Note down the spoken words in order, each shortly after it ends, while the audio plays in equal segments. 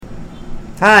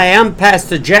Hi, I'm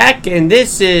Pastor Jack, and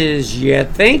this is You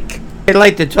Think? I'd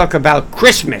like to talk about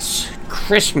Christmas.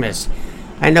 Christmas.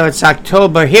 I know it's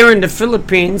October. Here in the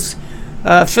Philippines,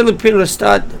 Filipinos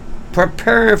start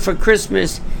preparing for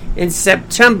Christmas in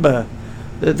September.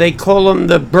 They call them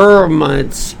the Burr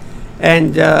months.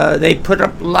 And they put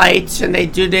up lights and they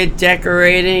do their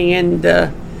decorating, and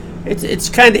it's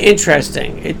kind of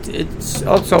interesting. It's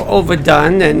also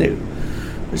overdone,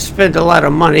 and we spend a lot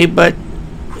of money, but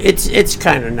it's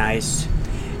kind of nice.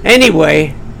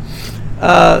 Anyway,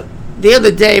 the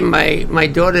other day my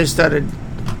daughter started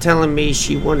telling me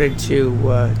she wanted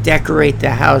to decorate the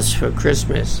house for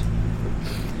Christmas.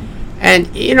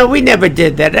 And, we never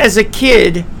did that. As a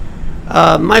kid,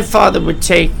 my father would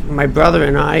take my brother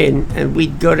and I, and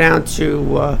we'd go down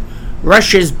to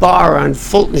Rush's Bar on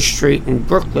Fulton Street in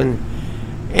Brooklyn,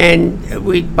 and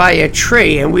we'd buy a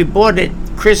tree, and we bought it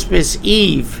Christmas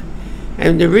Eve.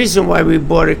 And the reason why we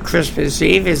bought it Christmas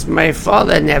Eve is my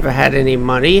father never had any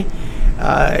money.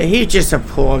 He's just a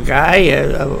poor guy,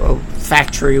 a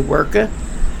factory worker.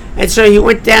 And so he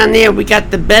went down there, and we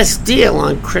got the best deal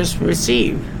on Christmas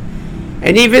Eve.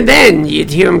 And even then,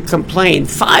 you'd hear him complain,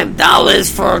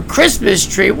 $5 for a Christmas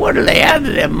tree. What are they, out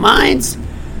of their minds?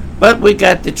 But we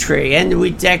got the tree, and we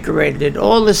decorated it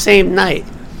all the same night.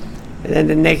 And then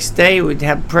the next day, we'd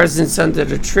have presents under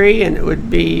the tree, and it would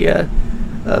be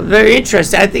very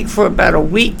interesting. I think for about a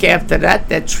week after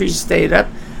that tree stayed up.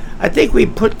 I think we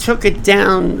took it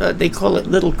down, they call it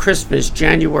Little Christmas,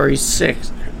 January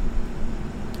 6th.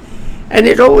 And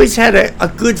it always had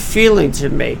a good feeling to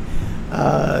me.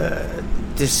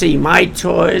 To see my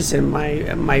toys and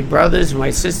my brothers,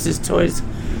 my sister's toys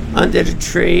under the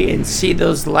tree, and see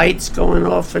those lights going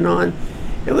off and on.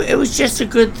 It was just a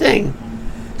good thing.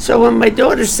 So when my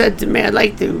daughter said to me, I'd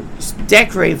like to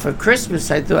decorate for Christmas,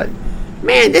 I thought,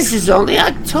 man, this is only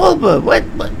October. What?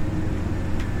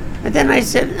 And then I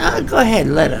said, go ahead,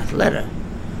 let her.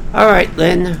 All right,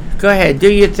 Lynn, go ahead,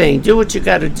 do your thing. Do what you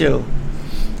got to do.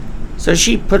 So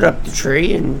she put up the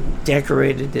tree and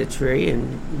decorated the tree,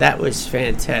 and that was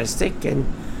fantastic. And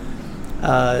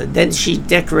then she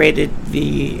decorated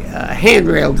the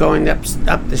handrail going up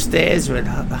the stairs with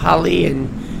holly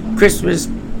and Christmas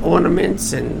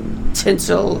ornaments and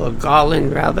tinsel, or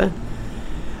garland rather.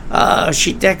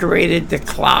 She decorated the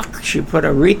clock. She put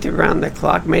a wreath around the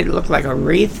clock, made it look like a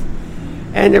wreath.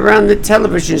 And around the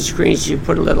television screen, she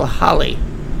put a little holly.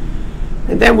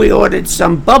 And then we ordered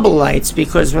some bubble lights,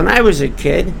 because when I was a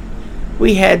kid,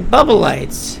 we had bubble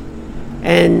lights.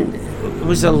 And it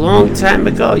was a long time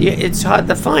ago. It's hard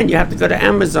to find. You have to go to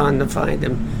Amazon to find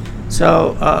them.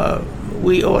 So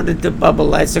we ordered the bubble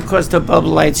lights. Of course, the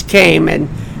bubble lights came, and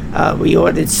we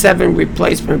ordered 7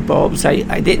 replacement bulbs.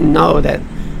 I didn't know that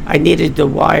I needed the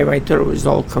wire. I thought it was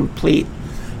all complete.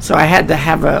 So I had to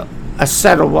have a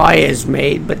set of wires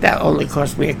made, but that only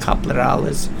cost me a couple of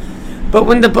dollars. But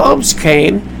when the bulbs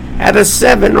came, out of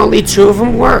 7, only 2 of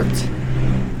them worked.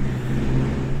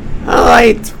 Well,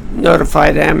 I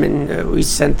notified them, and we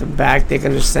sent them back. They're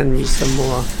going to send me some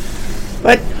more.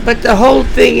 But the whole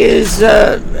thing is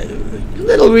a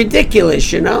little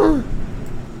ridiculous,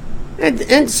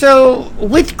 And so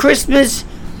with Christmas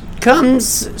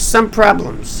comes some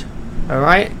problems, all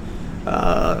right?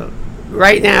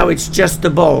 Right now, it's just the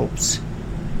bulbs.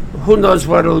 Who knows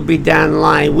what will be down the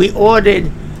line. We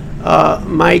ordered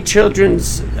my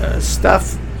children's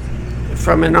stuff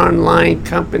from an online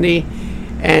company,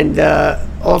 and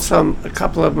also a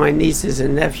couple of my nieces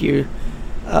and nephew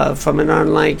from an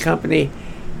online company.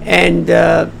 And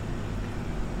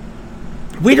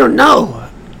we don't know.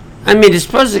 I mean, it's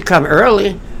supposed to come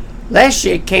early. Last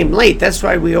year it came late. That's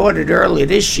why we ordered early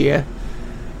this year.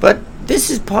 But this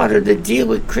is part of the deal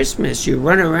with Christmas. You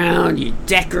run around, you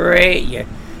decorate,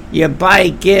 you buy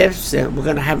gifts, and we're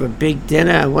going to have a big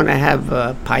dinner. I want to have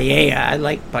paella. I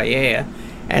like paella,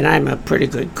 and I'm a pretty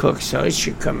good cook, so it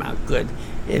should come out good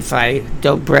if I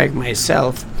don't brag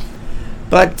myself.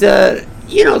 But,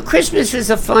 Christmas is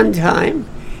a fun time.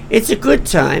 It's a good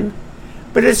time,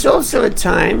 but it's also a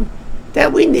time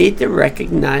that we need to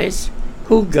recognize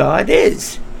who God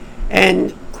is.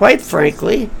 And quite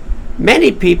frankly,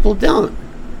 many people don't.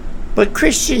 But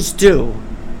Christians do.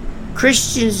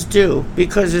 Christians do,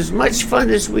 because as much fun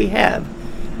as we have,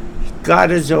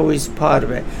 God is always part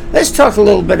of it. Let's talk a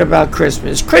little bit about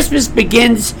Christmas. Christmas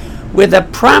begins with a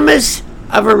promise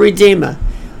of a Redeemer.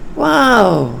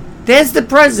 Wow, there's the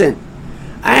present.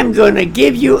 I'm going to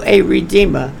give you a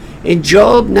Redeemer. In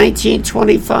Job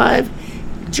 19:25,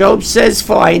 Job says,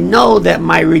 "For I know that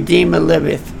my Redeemer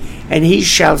liveth, and he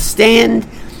shall stand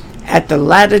at the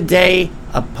latter day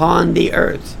upon the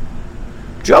earth."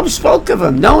 Job spoke of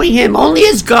him, knowing him only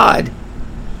as God.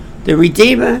 the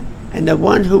Redeemer, and the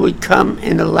one who would come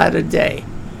in the latter day.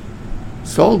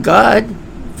 It's all God.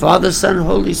 Father, Son,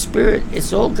 Holy Spirit.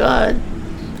 It's all God.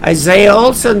 Isaiah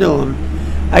also knew him.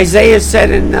 Isaiah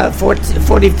said in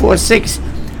 44:6,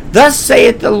 "Thus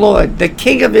saith the Lord, the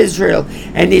King of Israel,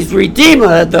 and his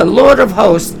Redeemer, the Lord of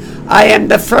hosts, I am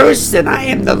the first and I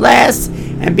am the last,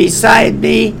 and beside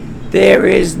me there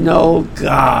is no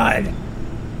God."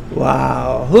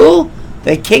 Wow. Who?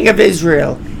 The King of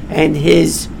Israel and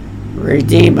his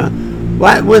Redeemer.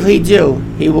 What will he do?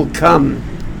 He will come.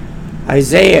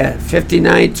 Isaiah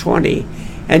 59:20,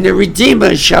 "And the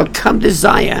Redeemer shall come to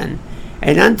Zion,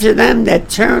 and unto them that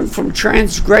turn from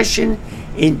transgression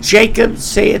in Jacob,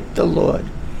 saith the Lord."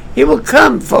 He will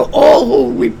come for all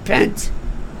who repent.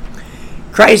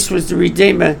 Christ was the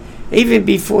Redeemer even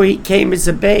before he came as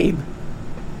a babe.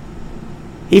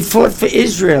 He fought for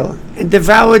Israel and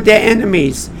devoured their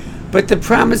enemies, but the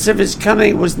promise of his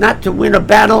coming was not to win a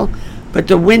battle, but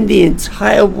to win the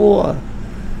entire war.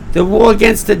 The war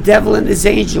against the devil and his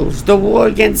angels, the war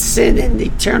against sin and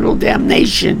eternal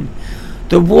damnation,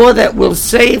 the war that will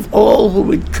save all who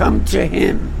would come to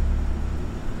him.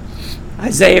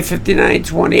 Isaiah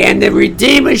 59:20, "And the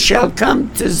Redeemer shall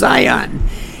come to Zion,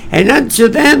 and unto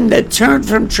them that turn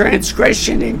from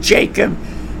transgression in Jacob,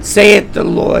 saith the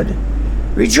Lord."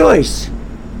 Rejoice.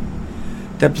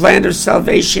 The plan of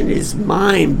salvation is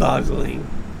mind-boggling.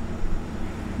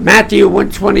 Matthew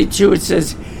 1:22, it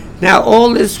says, "Now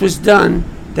all this was done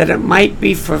that it might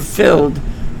be fulfilled,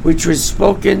 which was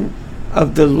spoken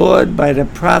of the Lord by the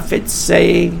prophet,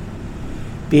 saying,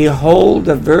 Behold,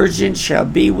 a virgin shall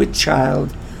be with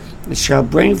child, and shall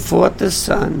bring forth a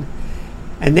son,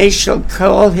 and they shall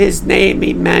call his name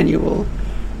Emmanuel,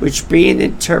 which being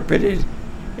interpreted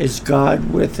is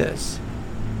God with us."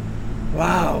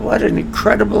 Wow, what an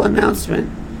incredible announcement.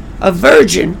 A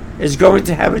virgin is going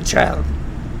to have a child.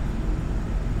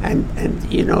 And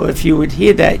you know, if you would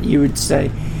hear that, you would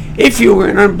say, if you were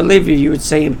an unbeliever, you would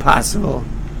say impossible.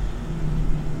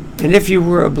 And if you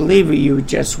were a believer, you would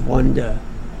just wonder.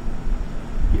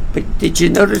 But did you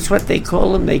notice what they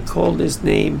call him? They called his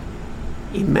name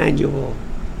Emmanuel,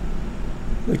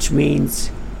 which means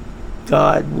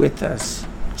God with us.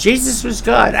 Jesus was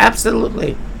God,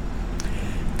 absolutely.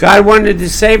 God wanted to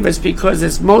save us because,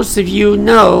 as most of you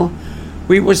know,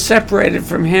 we were separated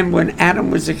from him when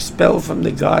Adam was expelled from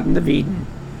the Garden of Eden.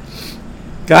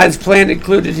 God's plan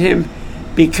included him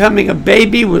becoming a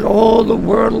baby with all the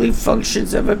worldly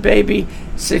functions of a baby,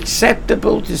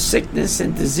 susceptible to sickness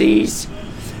and disease.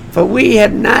 For we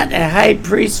have not a high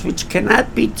priest which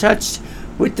cannot be touched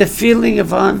with the feeling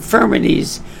of our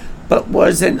infirmities, but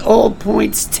was in all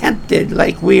points tempted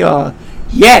like we are,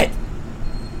 yet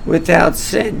without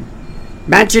sin.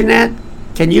 Imagine that.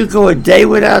 Can you go a day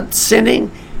without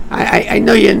sinning? I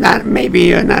know maybe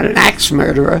you're not an axe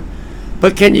murderer,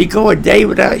 but can you go a day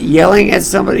without yelling at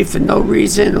somebody for no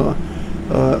reason, or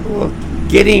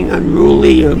getting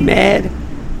unruly or mad?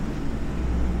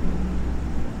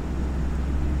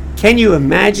 Can you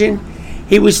imagine?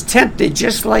 He was tempted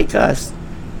just like us,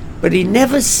 but he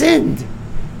never sinned.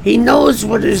 He knows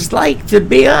what it's like to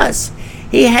be us.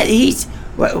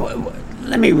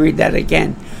 Let me read that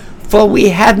again. For we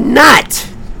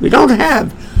don't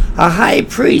have a high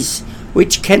priest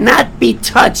which cannot be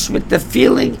touched with the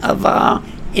feeling of our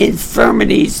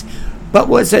infirmities, but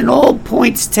was in all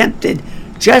points tempted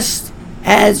just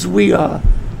as we are,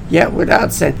 yet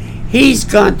without sin. He's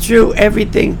gone through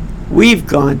everything we've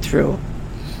gone through,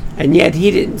 and yet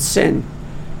he didn't sin.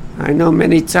 I know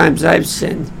many times I've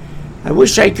sinned. I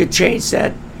wish I could change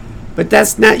that, but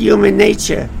that's not human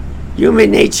nature.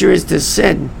 Human nature is to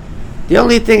sin. The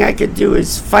only thing I could do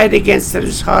is fight against it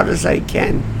as hard as I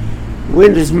can,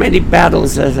 win as many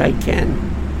battles as I can,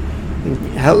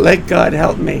 and let God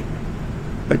help me.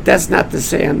 But that's not to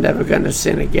say I'm never going to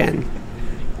sin again.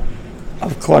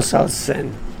 Of course I'll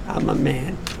sin. I'm a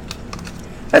man.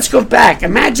 Let's go back.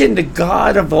 Imagine the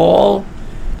God of all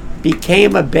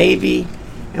became a baby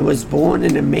and was born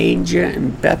in a manger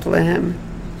in Bethlehem.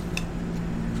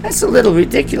 That's a little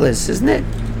ridiculous, isn't it?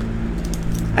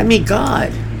 I mean,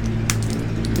 God.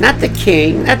 Not the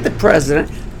king, not the president.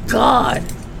 God.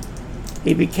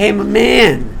 He became a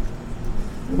man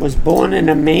and was born in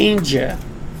a manger.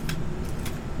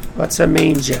 What's a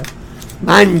manger?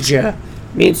 Mangia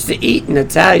means to eat in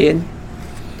Italian.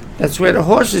 That's where the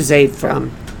horses ate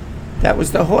from. That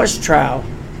was the horse trough.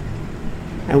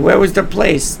 And where was the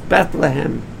place?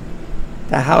 Bethlehem,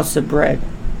 the house of bread.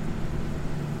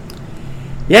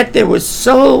 Yet there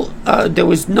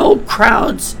was no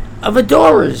crowds of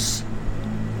adorers.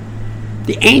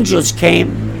 The angels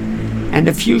came, and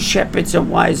a few shepherds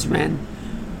and wise men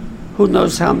who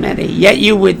knows how many. Yet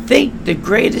you would think the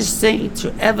greatest thing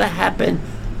to ever happen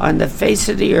on the face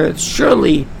of the earth.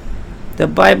 Surely the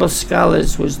Bible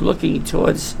scholars was looking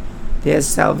towards their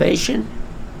salvation?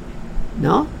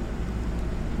 No?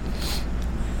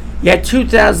 Yet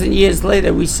 2,000 years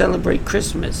later we celebrate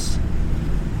Christmas.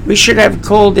 We should have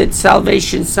called it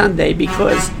Salvation Sunday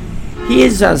because He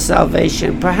is our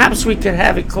salvation. Perhaps we could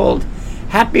have it called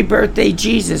Happy Birthday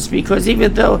Jesus, because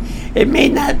even though it may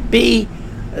not be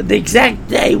the exact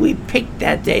day, we picked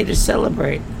that day to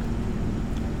celebrate.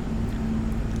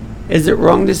 Is it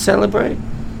wrong to celebrate?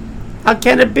 How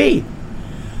can it be?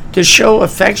 To show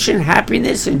affection,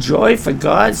 happiness, and joy for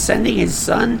God sending His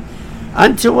Son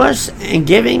unto us and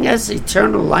giving us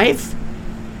eternal life?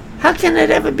 How can it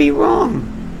ever be wrong?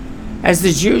 As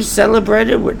the Jews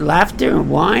celebrated with laughter and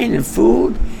wine and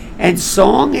food and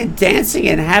song and dancing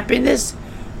and happiness,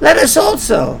 let us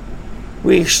also.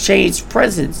 We exchange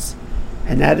presents,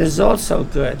 and that is also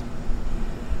good.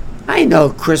 I know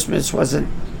Christmas wasn't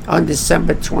on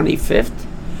December 25th.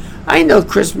 I know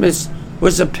Christmas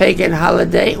was a pagan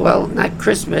holiday. Well, not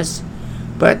Christmas,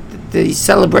 but the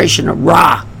celebration of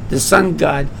Ra, the sun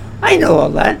god. I know all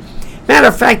that. Matter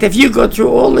of fact, if you go through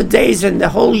all the days in the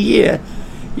whole year,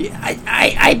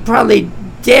 I probably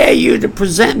dare you to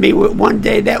present me with one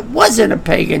day that wasn't a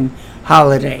pagan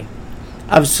holiday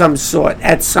of some sort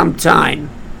at some time.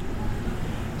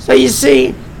 So you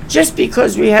see, just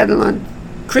because we had it on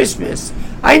Christmas,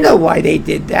 I know why they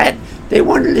did that. They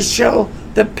wanted to show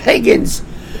the pagans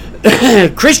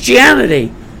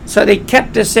Christianity, so they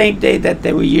kept the same day that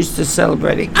they were used to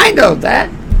celebrating. I know that.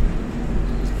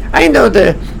 I know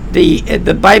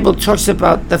the Bible talks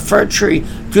about the fir tree.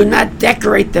 Do not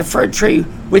decorate the fir tree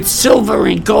with silver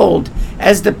and gold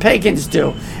as the pagans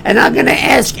do. And I'm going to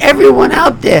ask everyone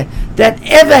out there that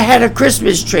ever had a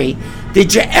Christmas tree,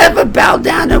 did you ever bow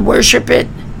down and worship it?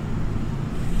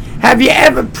 Have you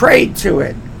ever prayed to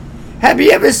it? Have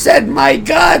you ever said, my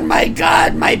God,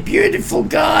 my beautiful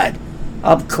God?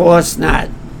 Of course not.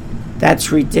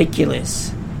 That's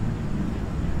ridiculous.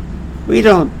 We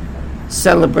don't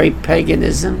celebrate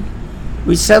paganism.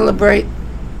 We celebrate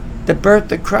the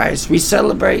birth of Christ. We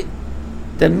celebrate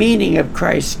the meaning of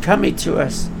Christ coming to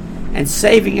us and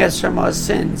saving us from our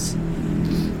sins.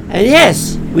 And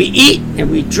yes, we eat and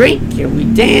we drink and we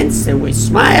dance and we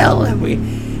smile and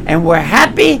we're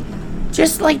happy,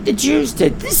 just like the Jews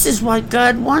did. This is what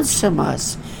God wants from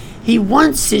us. He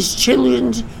wants His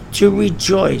children to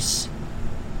rejoice.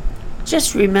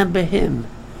 Just remember Him.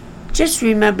 Just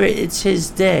remember it's His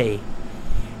day.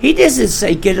 He doesn't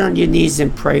say get on your knees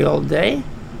and pray all day,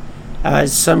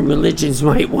 as some religions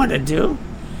might want to do.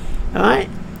 All right?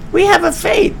 We have a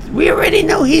faith. We already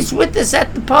know He's with us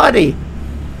at the party.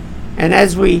 And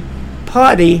as we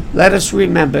party, let us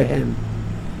remember Him.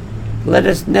 Let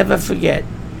us never forget.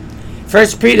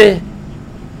 1 Peter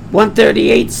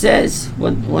 1:38 says,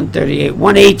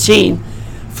 1:18,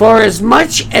 for as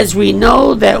much as we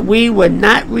know that we were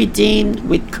not redeemed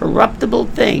with corruptible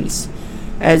things,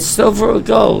 as silver or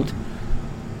gold,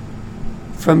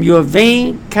 from your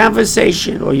vain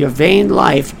conversation or your vain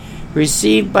life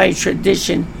received by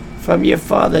tradition from your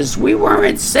fathers. We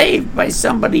weren't saved by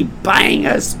somebody buying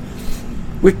us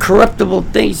with corruptible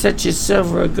things such as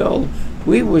silver or gold.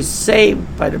 We were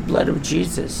saved by the blood of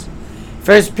Jesus.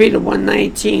 1 Peter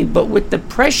 1:19, but with the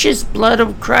precious blood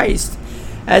of Christ,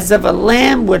 as of a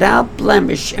lamb without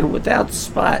blemish and without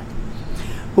spot,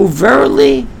 who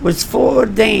verily was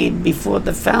foreordained before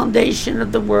the foundation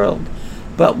of the world,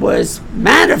 but was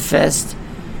manifest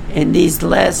in these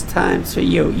last times for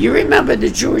you. You remember the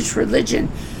Jewish religion,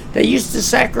 they used to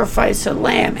sacrifice a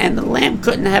lamb, and the lamb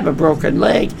couldn't have a broken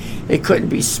leg, it couldn't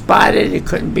be spotted, it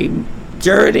couldn't be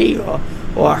dirty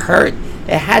or hurt.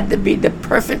 It had to be the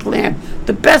perfect lamb,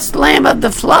 the best lamb of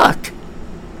the flock.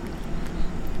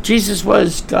 Jesus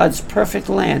was God's perfect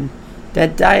lamb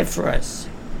that died for us.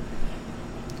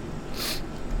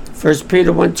 1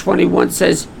 Peter 1:21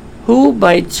 says, who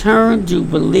by Him do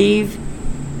believe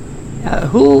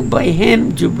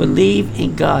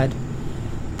in God,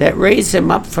 that raised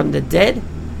Him up from the dead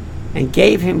and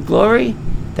gave Him glory,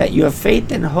 that your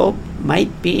faith and hope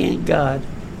might be in God.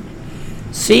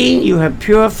 Seeing you have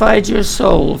purified your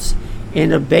souls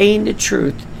in obeying the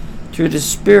truth through the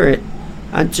Spirit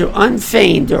unto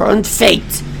unfeigned or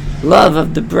unfaked love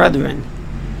of the brethren.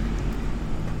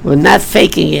 We're not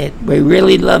faking it. We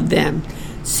really love them.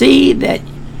 See that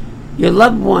you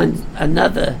love one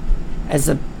another as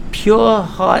a pure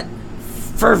heart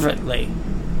fervently.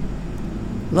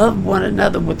 Love one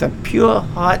another with a pure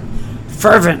heart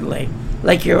fervently,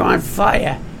 like you're on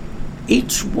fire.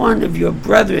 Each one of your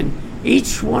brethren,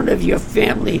 each one of your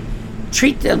family,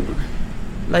 treat them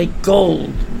like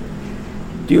gold?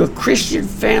 Do your Christian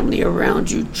family around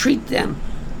you treat them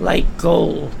like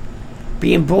gold?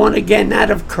 Being born again not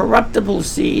of corruptible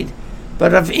seed,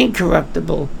 but of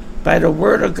incorruptible, by the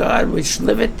word of God which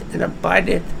liveth and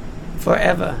abideth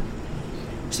forever.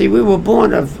 See, we were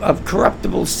born of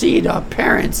corruptible seed. Our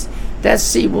parents, that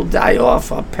seed will die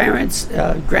off. Our parents,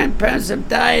 grandparents have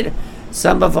died.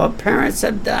 Some of our parents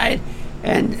have died.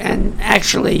 And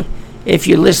actually, if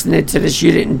you're listening to this,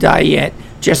 you didn't die yet,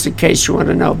 just in case you want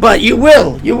to know. But you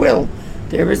will.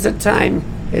 There is a time,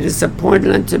 it is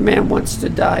appointed unto man once to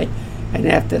die, and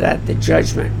after that, the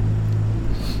judgment.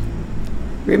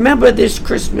 Remember this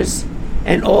Christmas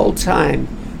and all time,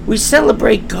 we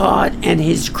celebrate God and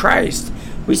His Christ.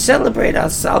 We celebrate our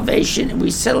salvation, and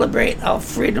we celebrate our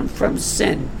freedom from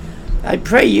sin. I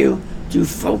pray you do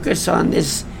focus on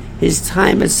this, His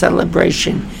time of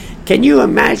celebration. Can you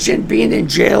imagine being in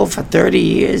jail for 30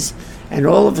 years and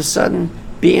all of a sudden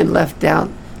being let out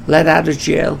of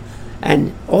jail,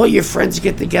 and all your friends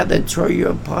get together and throw you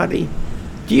a party?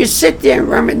 Do you sit there and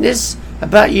reminisce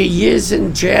about your years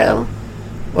in jail,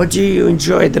 or do you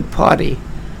enjoy the party?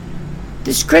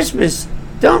 This Christmas,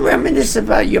 don't reminisce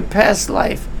about your past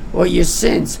life or your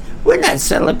sins. We're not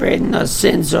celebrating our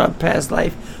sins or our past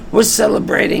life. We're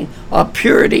celebrating our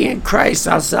purity in Christ,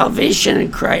 our salvation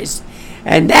in Christ.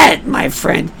 And that, my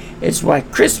friend, is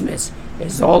what Christmas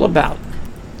is all about.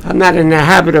 I'm not in the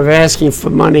habit of asking for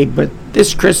money, but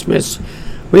this Christmas,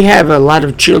 we have a lot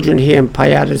of children here in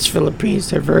Payatas,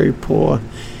 Philippines. They're very poor.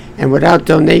 And without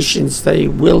donations, they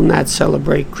will not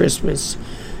celebrate Christmas.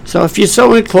 So if you're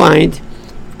so inclined,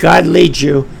 God leads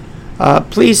you,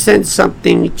 please send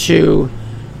something to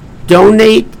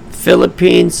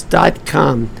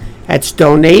donatephilippines.com. That's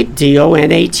donate,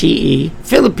 D-O-N-A-T-E,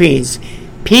 Philippines,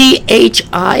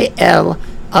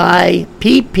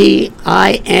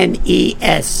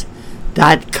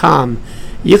 PHILIPPINES.com.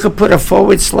 You could put a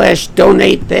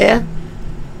 /donate there,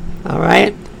 all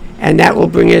right? And that will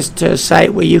bring us to a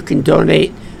site where you can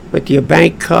donate with your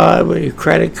bank card, with your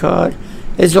credit card.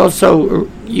 There's also,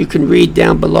 you can read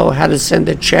down below how to send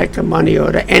a check, a money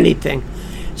order, anything.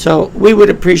 So we would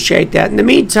appreciate that. In the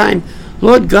meantime,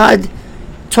 Lord God,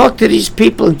 talk to these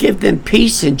people and give them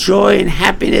peace and joy and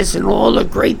happiness and all the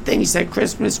great things that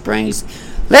Christmas brings.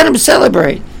 Let them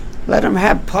celebrate. Let them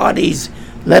have parties.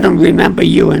 Let them remember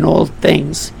you in all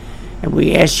things. And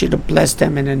we ask you to bless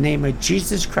them in the name of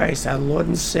Jesus Christ, our Lord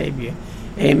and Savior.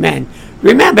 Amen.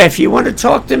 Remember, if you want to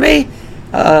talk to me,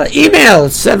 email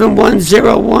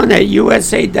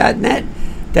 7101@usa.net.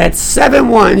 That's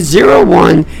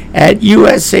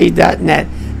 7101@usa.net.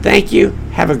 Thank you.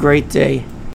 Have a great day.